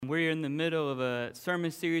We're in the middle of a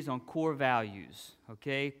sermon series on core values,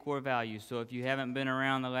 okay? Core values. So if you haven't been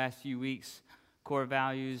around the last few weeks, core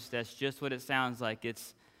values, that's just what it sounds like.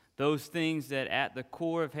 It's those things that at the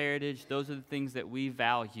core of Heritage, those are the things that we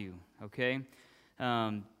value, okay?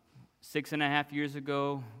 6.5 years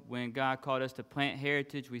ago, when God called us to plant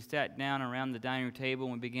Heritage, we sat down around the dining room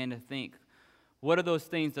table and began to think, what are those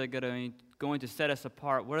things that are going to set us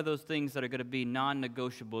apart? What are those things that are going to be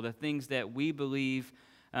non-negotiable, the things that we believe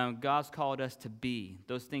God's called us to be,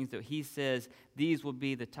 those things that He says these will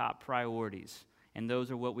be the top priorities, and those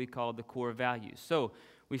are what we call the core values. So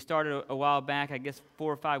we started a while back, I guess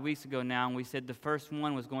 4 or 5 weeks ago now, and we said the first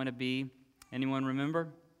one was going to be, anyone remember?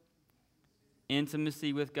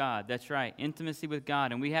 Intimacy with God. That's right, intimacy with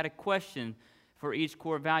God. And we had a question for each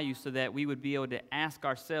core value so that we would be able to ask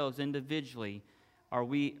ourselves individually, are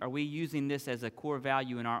we using this as a core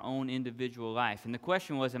value in our own individual life? And the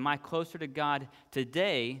question was, am I closer to God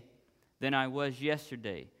today than I was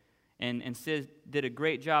yesterday? And Sid did a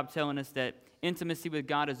great job telling us that intimacy with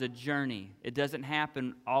God is a journey. It doesn't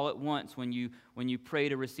happen all at once when you pray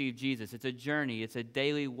to receive Jesus. It's a journey. It's a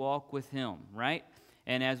daily walk with Him, right?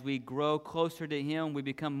 And as we grow closer to Him, we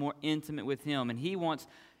become more intimate with Him. And He wants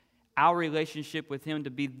our relationship with Him to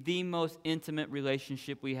be the most intimate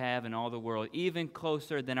relationship we have in all the world. Even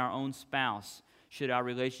closer than our own spouse should our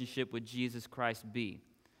relationship with Jesus Christ be.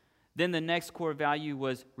 Then the next core value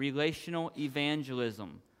was relational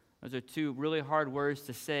evangelism. Those are two really hard words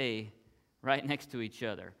to say right next to each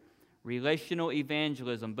other. Relational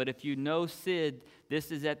evangelism. But if you know Sid,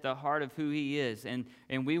 this is at the heart of who he is. And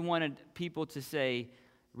we wanted people to say,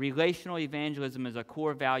 relational evangelism is a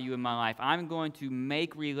core value in my life. I'm going to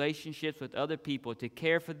make relationships with other people, to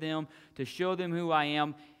care for them, to show them who I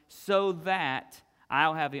am, so that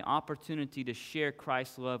I'll have the opportunity to share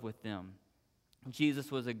Christ's love with them. Jesus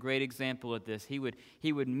was a great example of this. He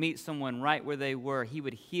would meet someone right where they were. He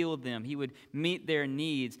would heal them. He would meet their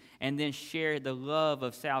needs and then share the love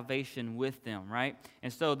of salvation with them, right?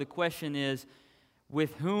 And so the question is,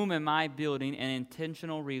 with whom am I building an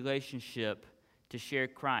intentional relationship to share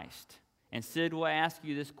Christ? And Sid will ask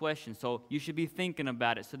you this question, so you should be thinking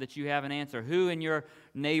about it so that you have an answer. Who in your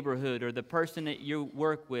neighborhood or the person that you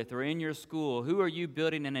work with or in your school, who are you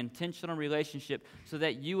building an intentional relationship so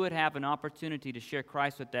that you would have an opportunity to share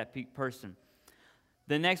Christ with that person?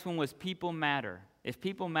 The next one was people matter. If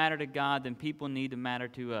people matter to God, then people need to matter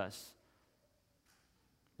to us,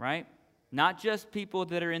 right? Not just people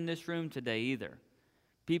that are in this room today either.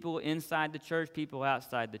 People inside the church, people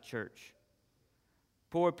outside the church.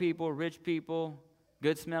 Poor people, rich people,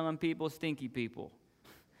 good-smelling people, stinky people.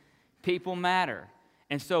 People matter.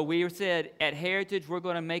 And so we said, at Heritage, we're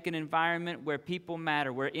going to make an environment where people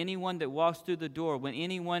matter, where anyone that walks through the door, when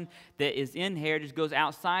anyone that is in Heritage goes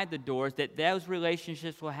outside the doors, that those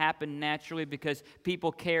relationships will happen naturally because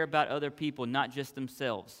people care about other people, not just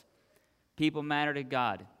themselves. People matter to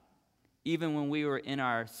God. Even when we were in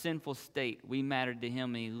our sinful state, we mattered to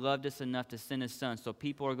Him, and He loved us enough to send His Son. So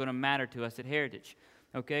people are going to matter to us at Heritage.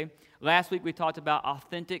 Okay? Last week we talked about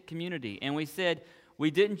authentic community, and we said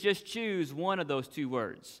we didn't just choose one of those two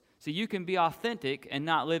words. So you can be authentic and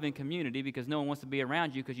not live in community because no one wants to be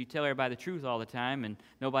around you because you tell everybody the truth all the time and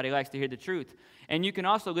nobody likes to hear the truth. And you can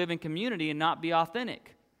also live in community and not be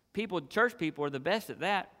authentic. Church people are the best at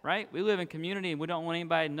that, right? We live in community and we don't want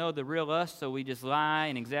anybody to know the real us, so we just lie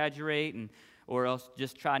and exaggerate or else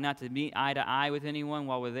just try not to meet eye to eye with anyone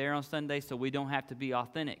while we're there on Sunday so we don't have to be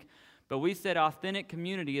authentic. But we said authentic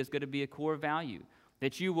community is going to be a core value,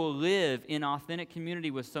 that you will live in authentic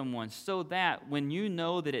community with someone so that when you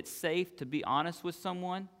know that it's safe to be honest with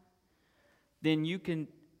someone, then you can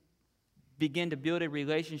begin to build a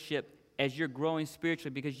relationship as you're growing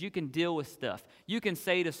spiritually because you can deal with stuff. You can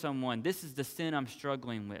say to someone, this is the sin I'm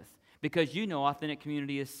struggling with, because you know authentic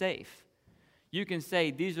community is safe. You can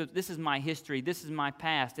say, this is my history, this is my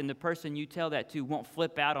past, and the person you tell that to won't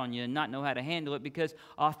flip out on you and not know how to handle it because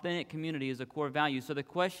authentic community is a core value. So the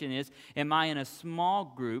question is, am I in a small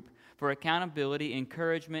group for accountability,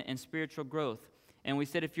 encouragement, and spiritual growth? And we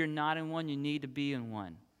said if you're not in one, you need to be in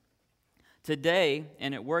one. Today,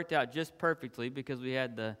 and it worked out just perfectly because we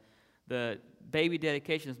had the baby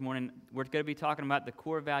dedication this morning, we're going to be talking about the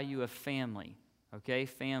core value of family, okay,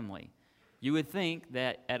 family. You would think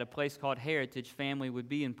that at a place called Heritage, family would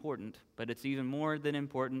be important, but it's even more than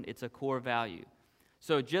important. It's a core value.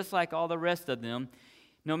 So just like all the rest of them,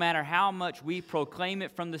 no matter how much we proclaim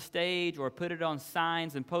it from the stage or put it on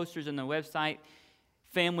signs and posters on the website,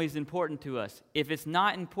 family is important to us. If it's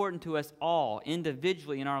not important to us all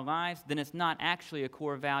individually in our lives, then it's not actually a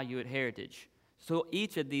core value at Heritage. So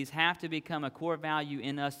each of these have to become a core value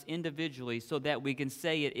in us individually so that we can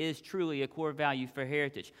say it is truly a core value for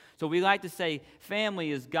Heritage. So we like to say family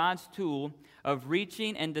is God's tool of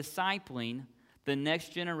reaching and discipling the next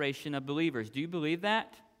generation of believers. Do you believe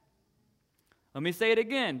that? Let me say it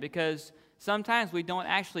again, because sometimes we don't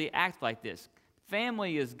actually act like this.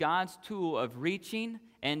 Family is God's tool of reaching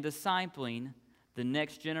and discipling the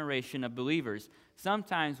next generation of believers.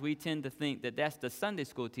 Sometimes we tend to think that that's the Sunday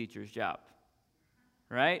school teacher's job,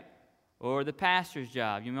 right? Or the pastor's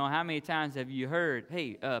job. You know, how many times have you heard,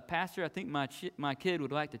 hey, pastor, I think my kid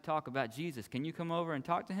would like to talk about Jesus. Can you come over and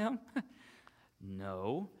talk to him?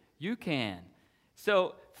 No, you can.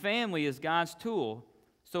 So family is God's tool.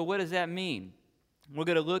 So what does that mean? We're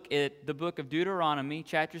going to look at the book of Deuteronomy,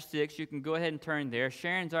 chapter 6. You can go ahead and turn there.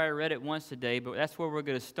 Sharon's already read it once today, but that's where we're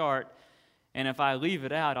going to start. And if I leave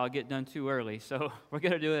it out, I'll get done too early. So we're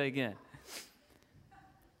going to do it again.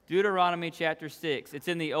 Deuteronomy chapter 6. It's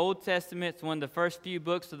in the Old Testament. It's one of the first few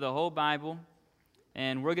books of the whole Bible.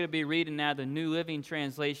 And we're going to be reading now the New Living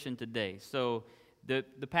Translation today. So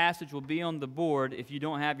the passage will be on the board if you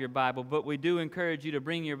don't have your Bible. But we do encourage you to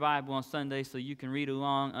bring your Bible on Sunday so you can read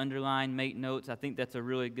along, underline, make notes. I think that's a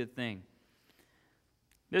really good thing.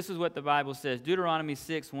 This is what the Bible says. Deuteronomy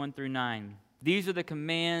 6, 1 through 9. These are the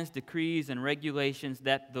commands, decrees, and regulations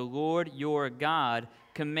that the Lord your God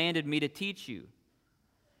commanded me to teach you.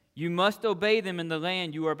 You must obey them in the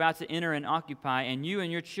land you are about to enter and occupy, and you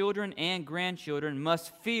and your children and grandchildren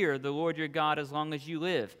must fear the Lord your God as long as you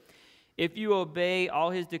live. If you obey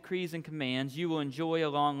all his decrees and commands, you will enjoy a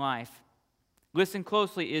long life. Listen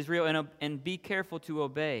closely, Israel, and be careful to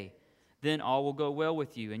obey. Then all will go well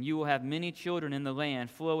with you, and you will have many children in the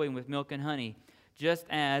land flowing with milk and honey, just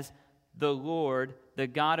as the Lord, the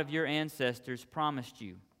God of your ancestors, promised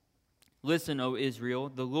you. Listen, O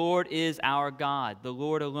Israel, the Lord is our God, the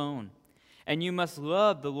Lord alone. And you must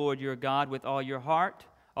love the Lord your God with all your heart,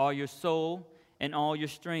 all your soul, and all your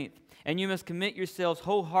strength. And you must commit yourselves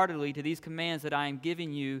wholeheartedly to these commands that I am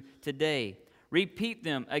giving you today. Repeat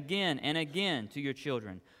them again and again to your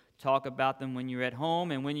children. Talk about them when you're at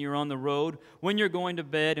home and when you're on the road, when you're going to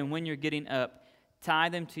bed and when you're getting up. Tie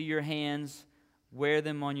them to your hands. Wear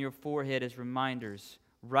them on your forehead as reminders.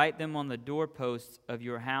 Write them on the doorposts of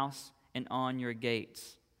your house and on your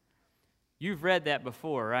gates. You've read that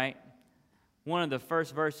before, right? One of the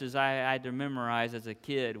first verses I had to memorize as a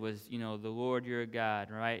kid was, the Lord your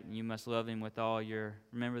God, right? And you must love him with all your,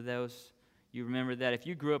 remember those? You remember that? If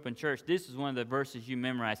you grew up in church, this is one of the verses you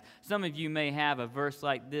memorized. Some of you may have a verse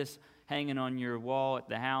like this hanging on your wall at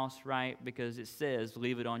the house, right? Because it says,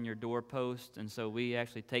 leave it on your doorpost. And so we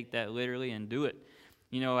actually take that literally and do it.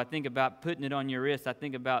 I think about putting it on your wrist. I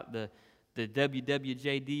think about the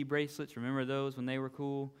WWJD bracelets. Remember those when they were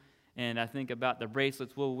cool? And I think about the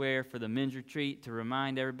bracelets we'll wear for the men's retreat to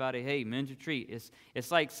remind everybody, hey, men's retreat.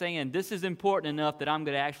 It's like saying, this is important enough that I'm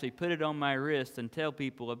going to actually put it on my wrist and tell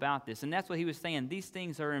people about this. And that's what he was saying. These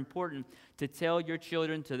things are important to tell your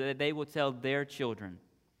children so that they will tell their children.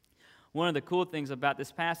 One of the cool things about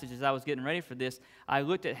this passage, as I was getting ready for this, I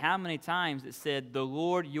looked at how many times it said, the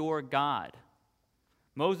Lord your God.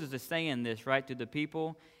 Moses is saying this, right, to the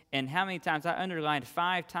people. And how many times? I underlined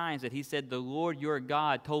 5 times that he said, the Lord your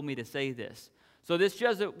God told me to say this. So this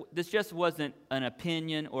just wasn't an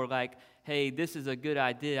opinion or like, hey, this is a good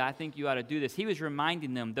idea. I think you ought to do this. He was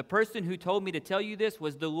reminding them, the person who told me to tell you this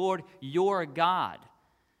was the Lord your God.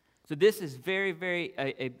 So this is very, very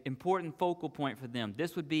important focal point for them.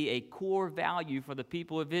 This would be a core value for the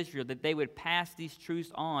people of Israel, that they would pass these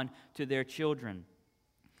truths on to their children.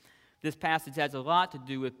 This passage has a lot to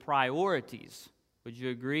do with priorities. Would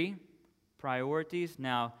you agree? Priorities.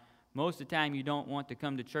 Now, most of the time you don't want to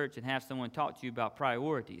come to church and have someone talk to you about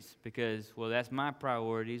priorities because, well, that's my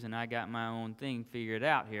priorities and I got my own thing figured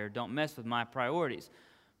out here. Don't mess with my priorities.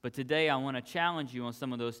 But today I want to challenge you on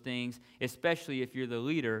some of those things, especially if you're the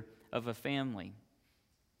leader of a family.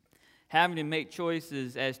 Having to make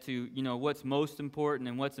choices as to, what's most important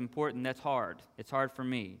and what's important, that's hard. It's hard for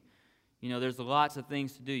me. There's lots of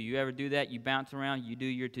things to do. You ever do that? You bounce around, you do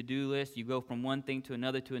your to-do list, you go from one thing to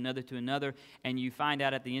another, to another, to another, and you find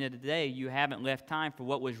out at the end of the day you haven't left time for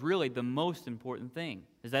what was really the most important thing.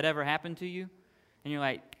 Has that ever happened to you? And you're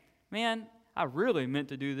like, man, I really meant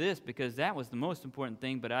to do this because that was the most important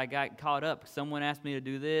thing, but I got caught up. Someone asked me to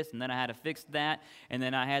do this, and then I had to fix that, and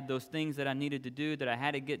then I had those things that I needed to do that I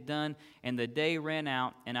had to get done, and the day ran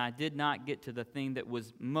out, and I did not get to the thing that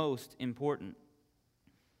was most important.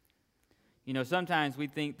 Sometimes we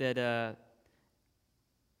think that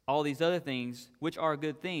all these other things, which are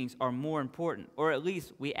good things, are more important, or at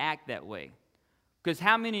least we act that way. Because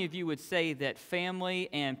how many of you would say that family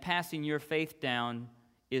and passing your faith down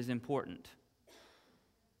is important?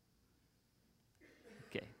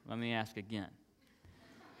 Okay, let me ask again.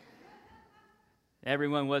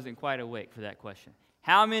 Everyone wasn't quite awake for that question.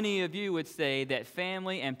 How many of you would say that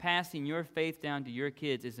family and passing your faith down to your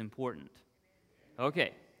kids is important?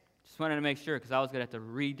 Okay, just wanted to make sure because I was going to have to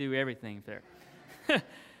redo everything there.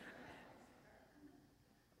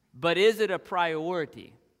 But is it a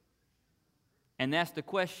priority? And that's the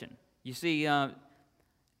question. You see,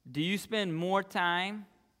 do you spend more time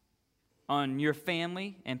on your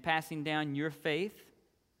family and passing down your faith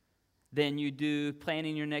than you do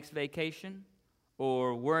planning your next vacation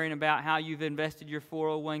or worrying about how you've invested your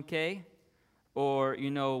 401k or,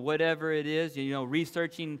 whatever it is,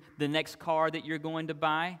 researching the next car that you're going to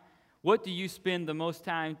buy? What do you spend the most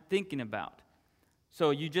time thinking about? So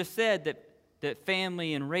you just said that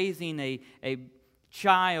family and raising a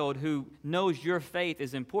child who knows your faith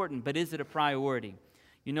is important, but is it a priority?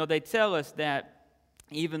 They tell us that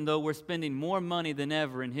even though we're spending more money than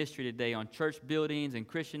ever in history today on church buildings and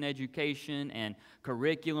Christian education and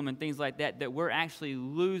curriculum and things like that, that we're actually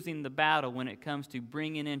losing the battle when it comes to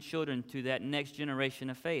bringing in children to that next generation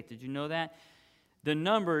of faith. Did you know that? The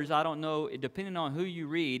numbers, I don't know, depending on who you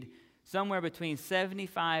read, somewhere between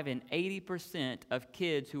 75 and 80% of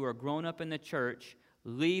kids who are grown up in the church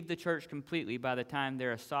leave the church completely by the time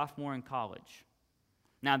they're a sophomore in college.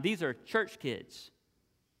 Now, these are church kids.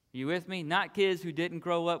 Are you with me? Not kids who didn't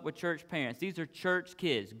grow up with church parents. These are church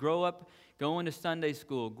kids. Grow up going to Sunday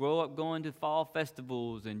school. Grow up going to fall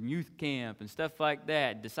festivals and youth camp and stuff like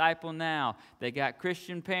that. Disciple Now. They got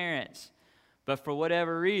Christian parents. But for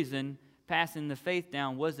whatever reason, passing the faith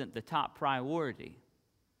down wasn't the top priority.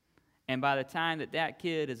 And by the time that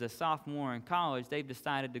kid is a sophomore in college, they've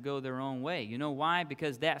decided to go their own way. You know why?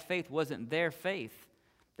 Because that faith wasn't their faith.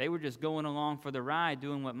 They were just going along for the ride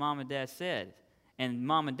doing what mom and dad said. And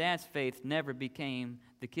mom and dad's faith never became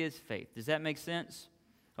the kid's faith. Does that make sense?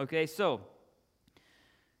 Okay, so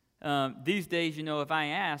these days, if I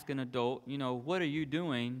ask an adult, what are you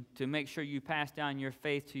doing to make sure you pass down your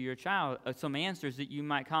faith to your child? Some answers that you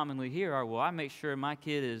might commonly hear are, well, I make sure my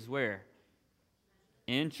kid is where?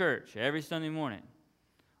 In church every Sunday morning.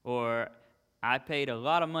 Or I paid a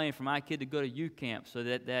lot of money for my kid to go to youth camp so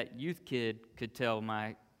that youth kid could tell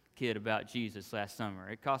my kid about Jesus last summer.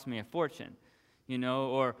 It cost me a fortune.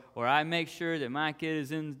 Or I make sure that my kid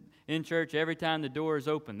is in church every time the door is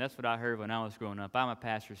open. That's what I heard when I was growing up. I'm a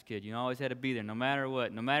pastor's kid. You always had to be there no matter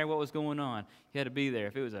what. No matter what was going on, you had to be there.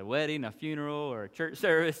 If it was a wedding, a funeral, or a church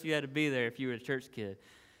service, you had to be there if you were a church kid.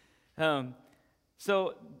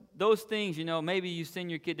 So those things, maybe you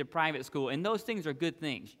send your kid to private school, and those things are good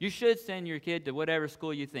things. You should send your kid to whatever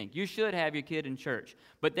school you think. You should have your kid in church.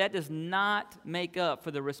 But that does not make up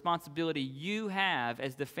for the responsibility you have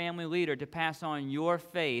as the family leader to pass on your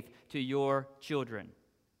faith to your children.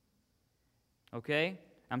 Okay?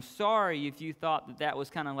 I'm sorry if you thought that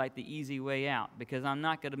was kind of like the easy way out, because I'm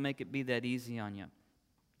not going to make it be that easy on you.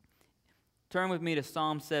 Turn with me to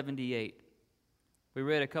Psalm 78. We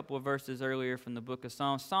read a couple of verses earlier from the book of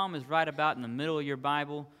Psalms. Psalm is right about in the middle of your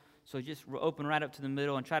Bible, so just open right up to the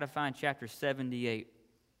middle and try to find chapter 78.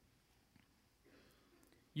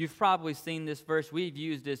 You've probably seen this verse. We've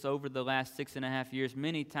used this over the last 6.5 years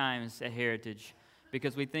many times at Heritage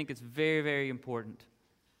because we think it's very, very important.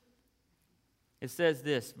 It says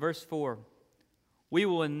this, verse 4, "We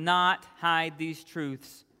will not hide these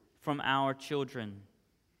truths from our children.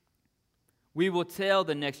 We will tell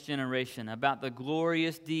the next generation about the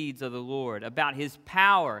glorious deeds of the Lord, about his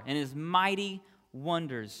power and his mighty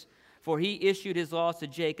wonders. For he issued his laws to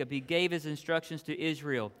Jacob. He gave his instructions to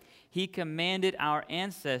Israel. He commanded our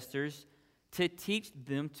ancestors to teach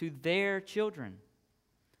them to their children,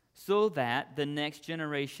 so that the next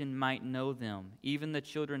generation might know them, even the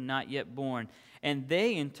children not yet born. And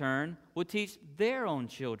they, in turn, will teach their own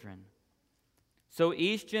children. So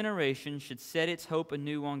each generation should set its hope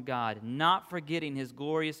anew on God, not forgetting his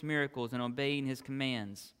glorious miracles and obeying his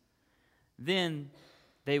commands. Then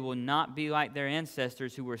they will not be like their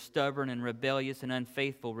ancestors who were stubborn and rebellious and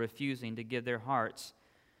unfaithful, refusing to give their hearts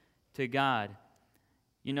to God."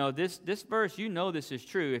 This verse, this is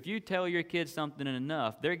true. If you tell your kids something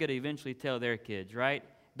enough, they're going to eventually tell their kids, right?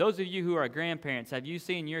 Those of you who are grandparents, have you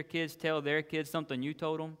seen your kids tell their kids something you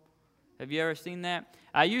told them? Have you ever seen that?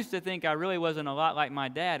 I used to think I really wasn't a lot like my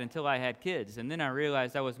dad until I had kids, and then I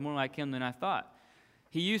realized I was more like him than I thought.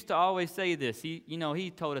 He used to always say this.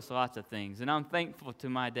 He told us lots of things, and I'm thankful to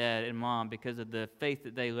my dad and mom because of the faith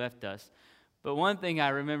that they left us. But one thing I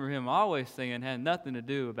remember him always saying had nothing to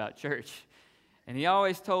do about church. And he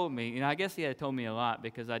always told me, I guess he had told me a lot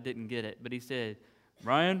because I didn't get it, but he said,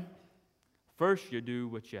 Ryan, first you do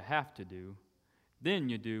what you have to do, then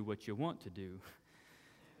you do what you want to do.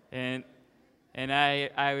 And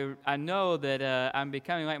I know that I'm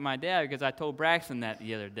becoming like my dad because I told Braxton that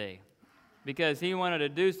the other day. Because he wanted to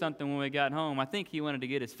do something when we got home. I think he wanted to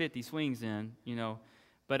get his 50 swings in,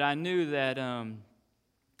 But I knew that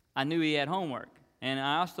I knew he had homework. And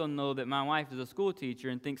I also know that my wife is a school teacher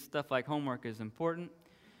and thinks stuff like homework is important.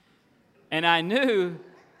 And I knew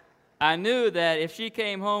that if she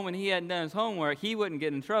came home and he hadn't done his homework, he wouldn't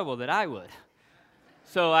get in trouble, that I would.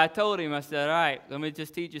 So I told him, I said, all right, let me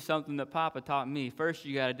just teach you something that Papa taught me. First,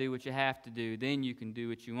 you got to do what you have to do. Then you can do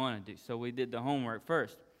what you want to do. So we did the homework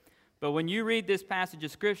first. But when you read this passage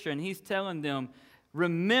of Scripture and he's telling them,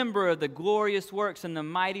 remember the glorious works and the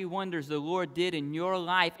mighty wonders the Lord did in your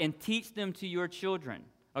life and teach them to your children,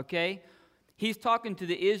 okay? He's talking to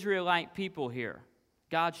the Israelite people here,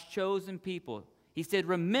 God's chosen people. He said,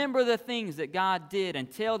 remember the things that God did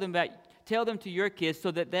and tell them to your kids so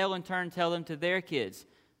that they'll in turn tell them to their kids.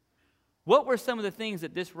 What were some of the things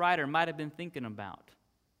that this writer might have been thinking about?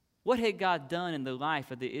 What had God done in the life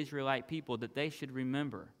of the Israelite people that they should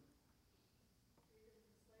remember?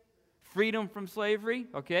 Freedom from slavery.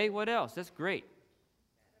 Okay, what else? That's great.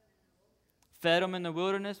 Fed them in the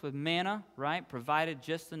wilderness with manna, right? Provided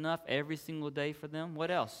just enough every single day for them.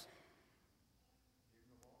 What else?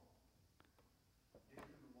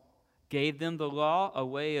 Gave them the law, a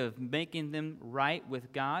way of making them right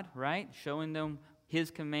with God, right? Showing them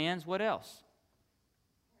His commands. What else?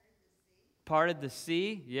 Parted the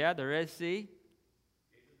sea. Yeah, the Red Sea.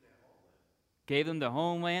 Gave them the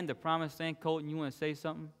homeland, the promised land. Colton, you want to say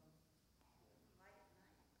something?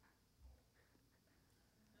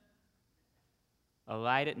 A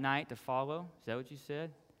light at night to follow. Is that what you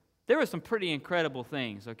said? There were some pretty incredible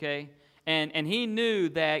things, okay? And he knew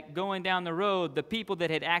that going down the road, the people that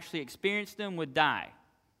had actually experienced them would die,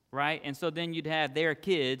 right? And so then you'd have their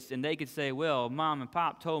kids, and they could say, well, Mom and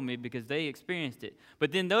Pop told me because they experienced it.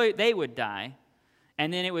 But then they would die,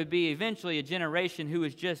 and then it would be eventually a generation who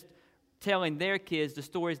was just telling their kids the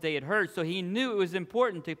stories they had heard. So he knew it was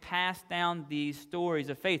important to pass down these stories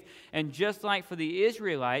of faith. And just like for the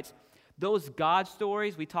Israelites, those God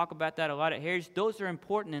stories, we talk about that a lot at Heritage, those are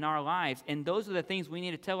important in our lives, and those are the things we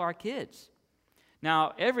need to tell our kids.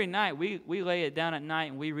 Now, every night, we lay it down at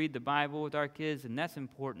night and we read the Bible with our kids, and that's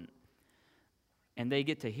important. And they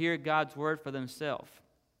get to hear God's word for themselves.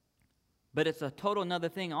 But it's a total another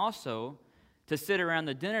thing also to sit around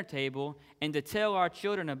the dinner table and to tell our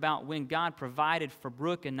children about when God provided for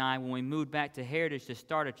Brooke and I when we moved back to Heritage to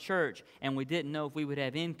start a church, and we didn't know if we would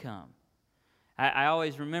have income. I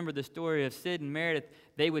always remember the story of Sid and Meredith.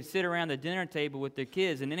 They would sit around the dinner table with their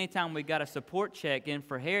kids, and anytime we got a support check in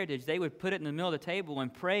for Heritage, they would put it in the middle of the table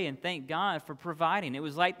and pray and thank God for providing. It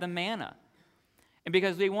was like the manna. And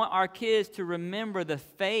because we want our kids to remember the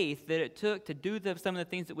faith that it took to do some of the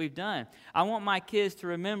things that we've done. I want my kids to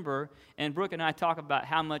remember, and Brooke and I talk about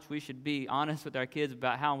how much we should be honest with our kids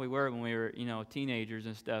about how we were when we were, teenagers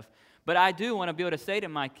and stuff. But I do want to be able to say to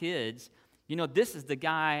my kids, this is the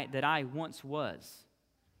guy that I once was.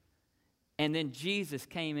 And then Jesus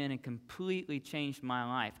came in and completely changed my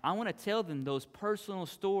life. I want to tell them those personal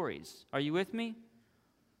stories. Are you with me?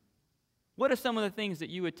 What are some of the things that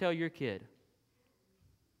you would tell your kid?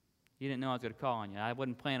 You didn't know I was going to call on you. I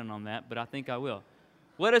wasn't planning on that, but I think I will.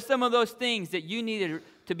 What are some of those things that you needed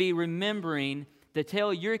to be remembering to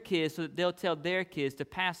tell your kids so that they'll tell their kids to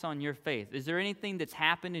pass on your faith? Is there anything that's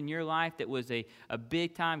happened in your life that was a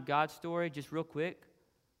big-time God story, just real quick?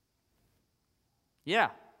 Yeah.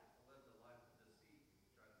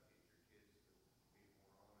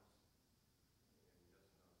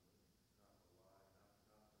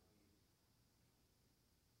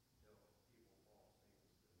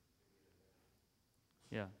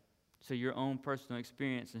 Yeah. So your own personal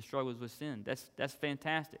experience and struggles with sin, that's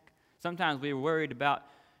fantastic. Sometimes we're worried about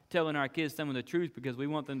telling our kids some of the truth because we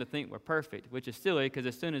want them to think we're perfect, which is silly because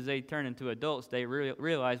as soon as they turn into adults, they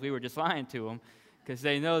realize we were just lying to them because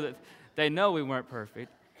they know we weren't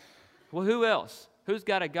perfect. Well, who else? Who's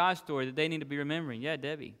got a God story that they need to be remembering? Yeah,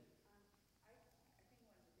 Debbie.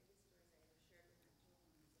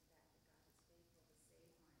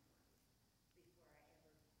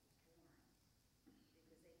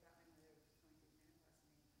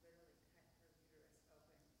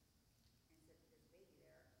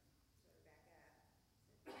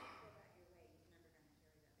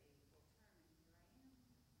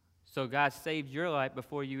 So God saved your life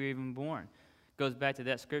before you were even born. Goes back to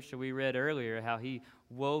that scripture we read earlier, how He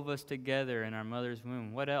wove us together in our mother's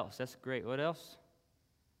womb. What else? That's great. What else?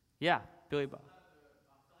 Yeah, Billy Bob.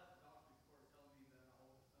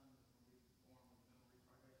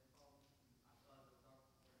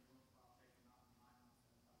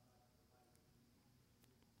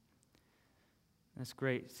 That's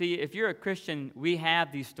great. See, if you're a Christian, we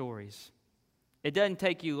have these stories. It doesn't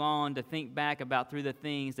take you long to think back about through the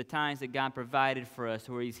things, the times that God provided for us,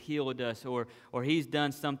 or He's healed us, or He's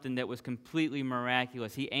done something that was completely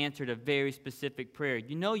miraculous. He answered a very specific prayer.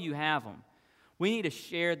 You know you have them. We need to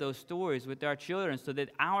share those stories with our children so that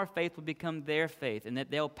our faith will become their faith and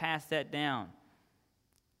that they'll pass that down.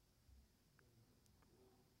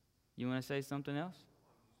 You want to say something else?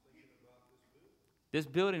 This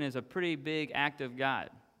building is a pretty big act of God,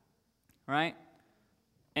 right?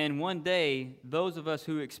 And one day, those of us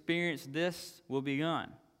who experience this will be gone.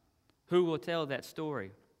 Who will tell that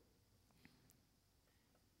story?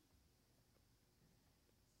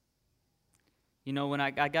 You know, when I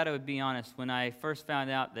got to be honest, when I first found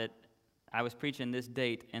out that I was preaching this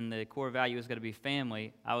date and the core value was going to be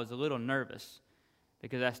family, I was a little nervous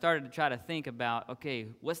because I started to try to think about, okay,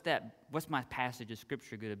 what's my passage of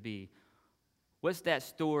Scripture going to be? What's that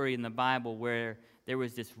story in the Bible where there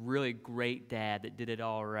was this really great dad that did it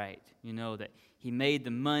all right? You know, that he made the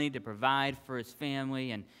money to provide for his family,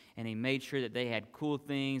 and he made sure that they had cool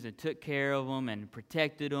things and took care of them and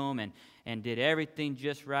protected them and did everything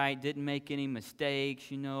just right, didn't make any mistakes,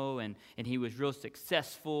 you know, and he was real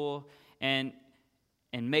successful and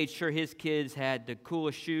made sure his kids had the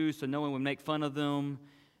coolest shoes so no one would make fun of them,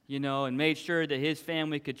 you know, and made sure that his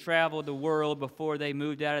family could travel the world before they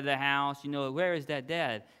moved out of the house. You know, where is that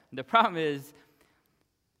dad? The problem is,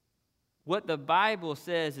 what the Bible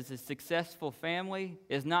says is a successful family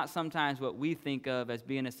is not sometimes what we think of as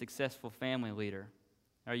being a successful family leader.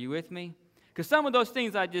 Are you with me? Because some of those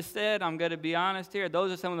things I just said, I'm going to be honest here,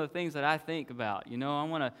 those are some of the things that I think about. You know, I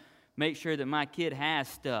want to make sure that my kid has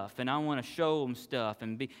stuff, and I want to show them stuff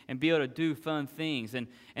and be able to do fun things.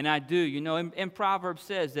 And I do, you know, and Proverbs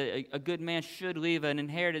says that a good man should leave an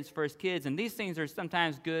inheritance for his kids. And these things are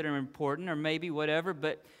sometimes good or important or maybe whatever,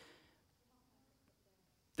 but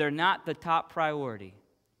they're not the top priority.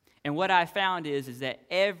 And what I found is that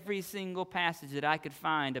every single passage that I could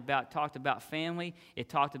find talked about family, it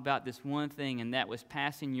talked about this one thing, and that was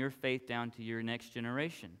passing your faith down to your next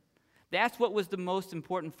generation. That's what was the most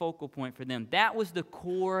important focal point for them. That was the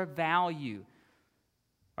core value.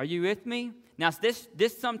 Are you with me? Now, this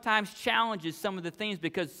sometimes challenges some of the things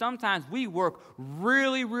because sometimes we work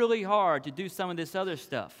really, really hard to do some of this other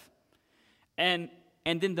stuff. And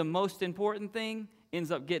then the most important thing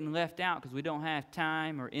ends up getting left out because we don't have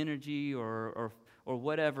time or energy or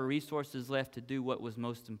whatever resources left to do what was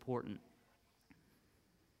most important.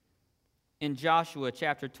 In Joshua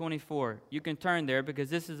chapter 24, you can turn there because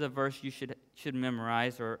this is a verse you should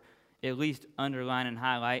memorize or at least underline and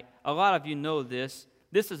highlight. A lot of you know this.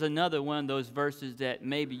 This is another one of those verses that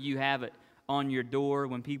maybe you have it on your door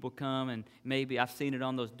when people come, and maybe I've seen it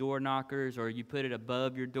on those door knockers, or you put it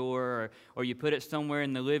above your door, or you put it somewhere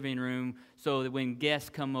in the living room so that when guests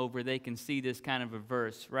come over, they can see this kind of a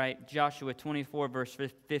verse, right? Joshua 24, verse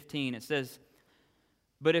 15, it says,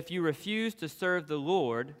 "But if you refuse to serve the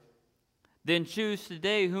Lord, then choose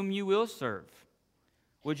today whom you will serve.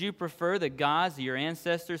 Would you prefer the gods that your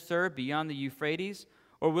ancestors served beyond the Euphrates,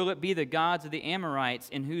 or will it be the gods of the Amorites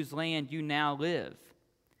in whose land you now live?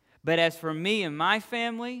 But as for me and my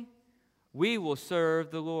family, we will serve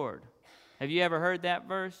the Lord." Have you ever heard that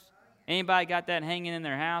verse? Anybody got that hanging in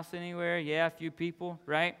their house anywhere? Yeah, a few people,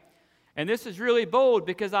 right? And this is really bold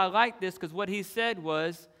because I like this because what he said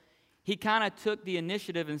was, he kind of took the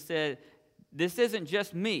initiative and said, this isn't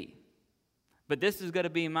just me, but this is going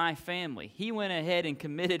to be my family. He went ahead and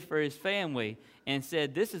committed for his family and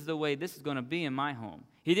said, this is the way this is going to be in my home.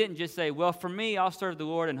 He didn't just say, well, for me, I'll serve the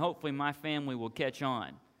Lord and hopefully my family will catch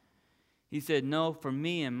on. He said, no, for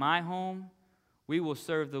me and my home, we will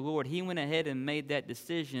serve the Lord. He went ahead and made that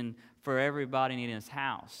decision for everybody in his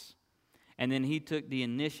house. And then he took the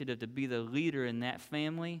initiative to be the leader in that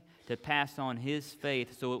family, to pass on his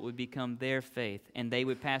faith so it would become their faith. And they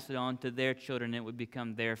would pass it on to their children and it would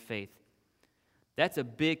become their faith. That's a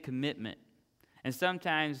big commitment. And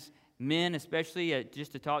sometimes men, especially,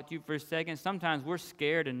 just to talk to you for a second, sometimes we're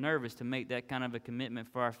scared and nervous to make that kind of a commitment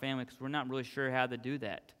for our family because we're not really sure how to do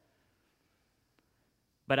that.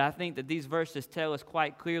 But I think that these verses tell us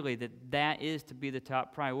quite clearly that that is to be the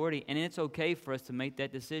top priority, and it's okay for us to make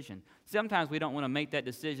that decision. Sometimes we don't want to make that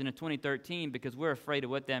decision in 2013 because we're afraid of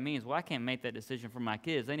what that means. Well, I can't make that decision for my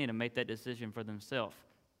kids. They need to make that decision for themselves.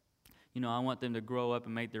 You know, I want them to grow up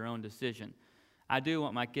and make their own decision. I do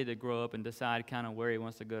want my kid to grow up and decide kind of where he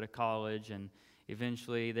wants to go to college, and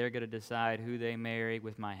eventually they're going to decide who they marry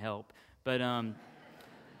with my help. But I'm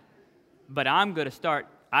going to start,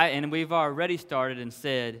 and we've already started and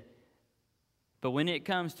said, but when it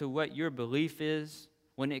comes to what your belief is,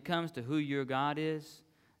 when it comes to who your God is,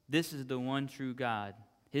 This is the one true God.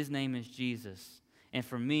 His name is Jesus. And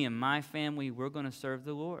for me and my family, we're going to serve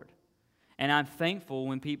the Lord. And I'm thankful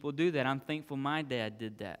when people do that. I'm thankful my dad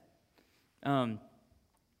did that. As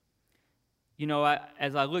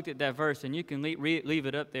I looked at that verse, and you can leave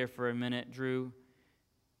it up there for a minute, Drew,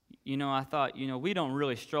 I thought, we don't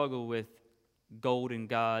really struggle with golden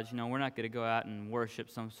gods. We're not going to go out and worship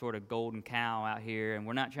some sort of golden cow out here, and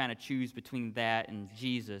we're not trying to choose between that and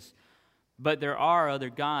Jesus. But there are other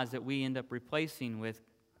gods that we end up replacing with,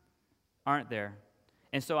 aren't there?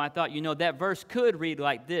 And so I thought, that verse could read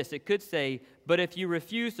like this. It could say, but if you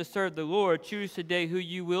refuse to serve the Lord, choose today who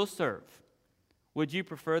you will serve. Would you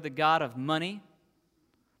prefer the God of money,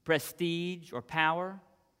 prestige, or power?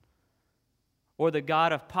 Or the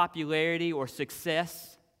God of popularity or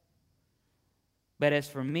success? But as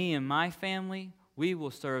for me and my family, we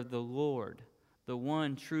will serve the Lord, the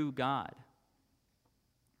one true God.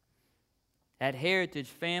 At Heritage,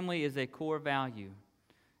 family is a core value.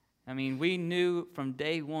 We knew from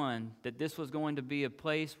day one that this was going to be a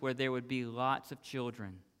place where there would be lots of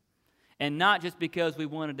children. And not just because we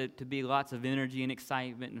wanted it to be lots of energy and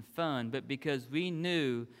excitement and fun, but because we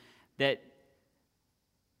knew that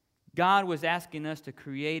God was asking us to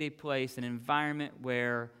create a place, an environment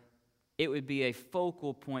where it would be a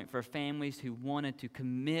focal point for families who wanted to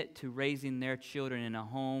commit to raising their children in a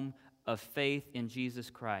home of faith in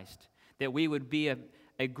Jesus Christ. That we would be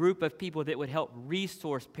a group of people that would help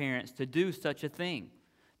resource parents to do such a thing.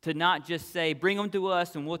 To not just say, bring them to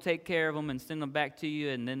us and we'll take care of them and send them back to you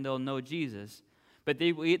and then they'll know Jesus. But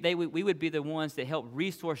we would be the ones that help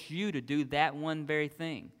resource you to do that one very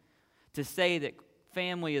thing. To say that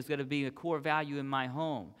family is going to be a core value in my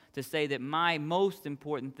home. To say that my most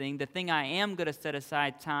important thing, the thing I am going to set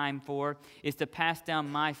aside time for, is to pass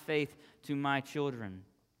down my faith to my children.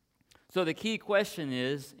 So the key question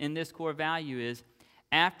is, in this core value is,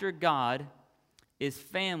 after God, is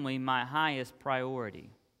family my highest priority?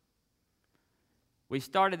 We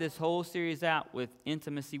started this whole series out with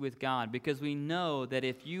intimacy with God because we know that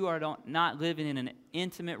if you are not living in an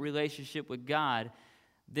intimate relationship with God,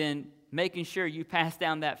 then making sure you pass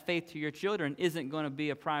down that faith to your children isn't going to be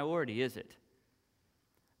a priority, is it?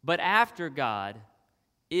 But after God,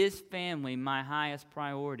 is family my highest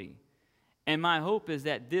priority? And my hope is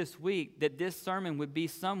that this week, that this sermon would be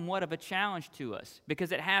somewhat of a challenge to us,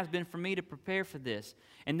 because it has been for me to prepare for this.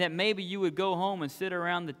 And that maybe you would go home and sit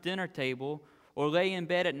around the dinner table or lay in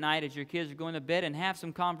bed at night as your kids are going to bed and have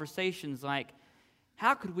some conversations like,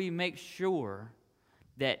 how could we make sure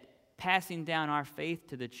that passing down our faith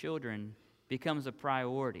to the children becomes a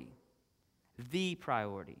priority? The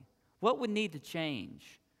priority. What would need to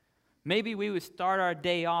change? Maybe we would start our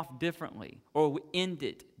day off differently or end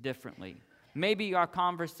it differently. Maybe our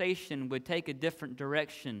conversation would take a different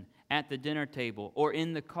direction at the dinner table or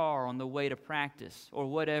in the car on the way to practice or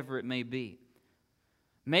whatever it may be.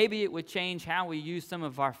 Maybe it would change how we use some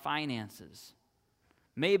of our finances.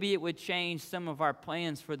 Maybe it would change some of our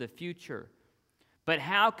plans for the future. But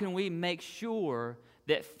how can we make sure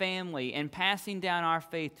that family and passing down our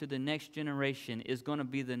faith to the next generation is going to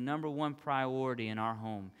be the number one priority in our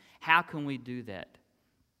home? How can we do that?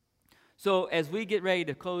 So as we get ready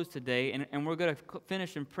to close today, and we're going to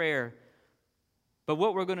finish in prayer, but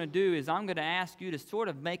what we're going to do is I'm going to ask you to sort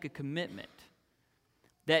of make a commitment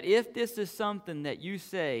that if this is something that you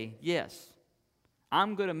say, yes,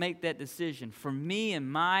 I'm going to make that decision for me and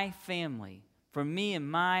my family, for me and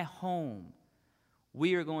my home,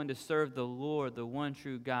 we are going to serve the Lord, the one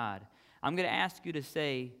true God. I'm going to ask you to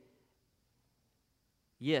say,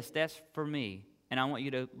 yes, that's for me. And I want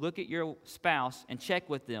you to look at your spouse and check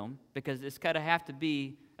with them, because it's got to have to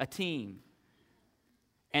be a team.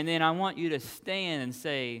 And then I want you to stand and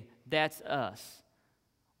say, that's us.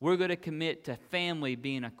 We're going to commit to family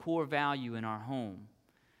being a core value in our home.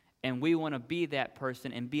 And we want to be that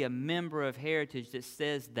person and be a member of Heritage that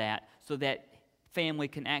says that, so that family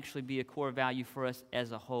can actually be a core value for us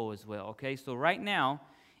as a whole as well. Okay, so right now,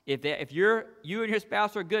 if you and your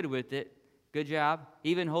spouse are good with it, good job.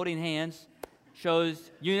 Even holding hands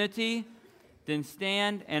shows unity. Then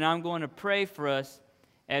stand, and I'm going to pray for us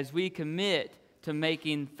as we commit to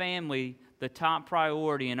making family the top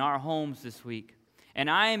priority in our homes this week. And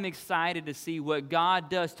I am excited to see what God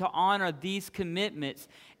does to honor these commitments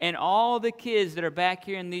and all the kids that are back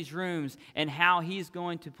here in these rooms, and how He's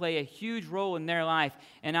going to play a huge role in their life.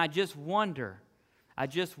 And I just wonder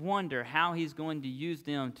how He's going to use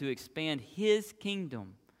them to expand His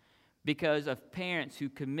kingdom because of parents who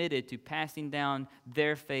committed to passing down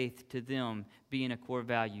their faith to them being a core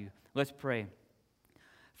value. Let's pray.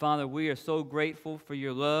 Father, we are so grateful for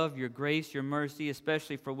your love, your grace, your mercy,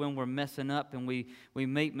 especially for when we're messing up and we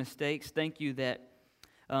make mistakes. Thank you that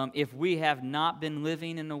if we have not been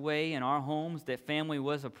living in a way in our homes that family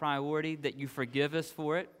was a priority, that you forgive us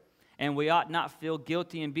for it. And we ought not feel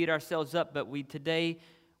guilty and beat ourselves up, but today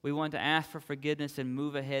we want to ask for forgiveness and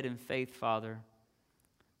move ahead in faith, Father.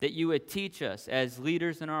 That you would teach us as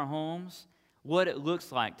leaders in our homes what it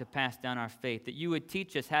looks like to pass down our faith, that you would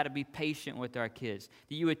teach us how to be patient with our kids,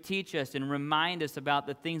 that you would teach us and remind us about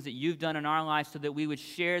the things that you've done in our lives so that we would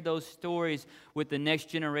share those stories with the next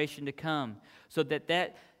generation to come, so that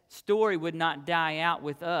that story would not die out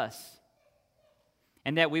with us,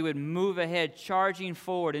 and that we would move ahead, charging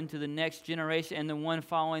forward into the next generation and the one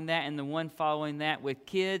following that and the one following that, with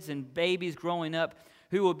kids and babies growing up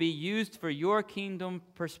who will be used for your kingdom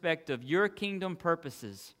perspective, your kingdom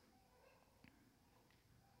purposes.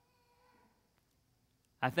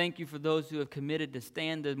 I thank you for those who have committed to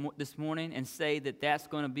stand this morning and say that that's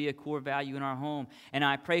going to be a core value in our home. And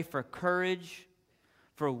I pray for courage,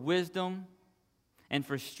 for wisdom, and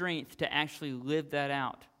for strength to actually live that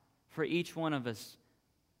out for each one of us.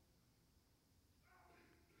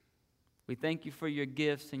 We thank you for your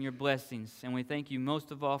gifts and your blessings, and we thank you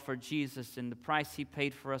most of all for Jesus and the price he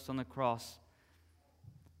paid for us on the cross.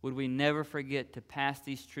 Would we never forget to pass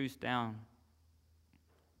these truths down?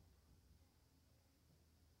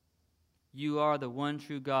 You are the one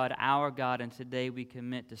true God, our God, and today we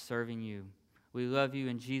commit to serving you. We love you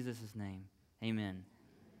in Jesus' name. Amen.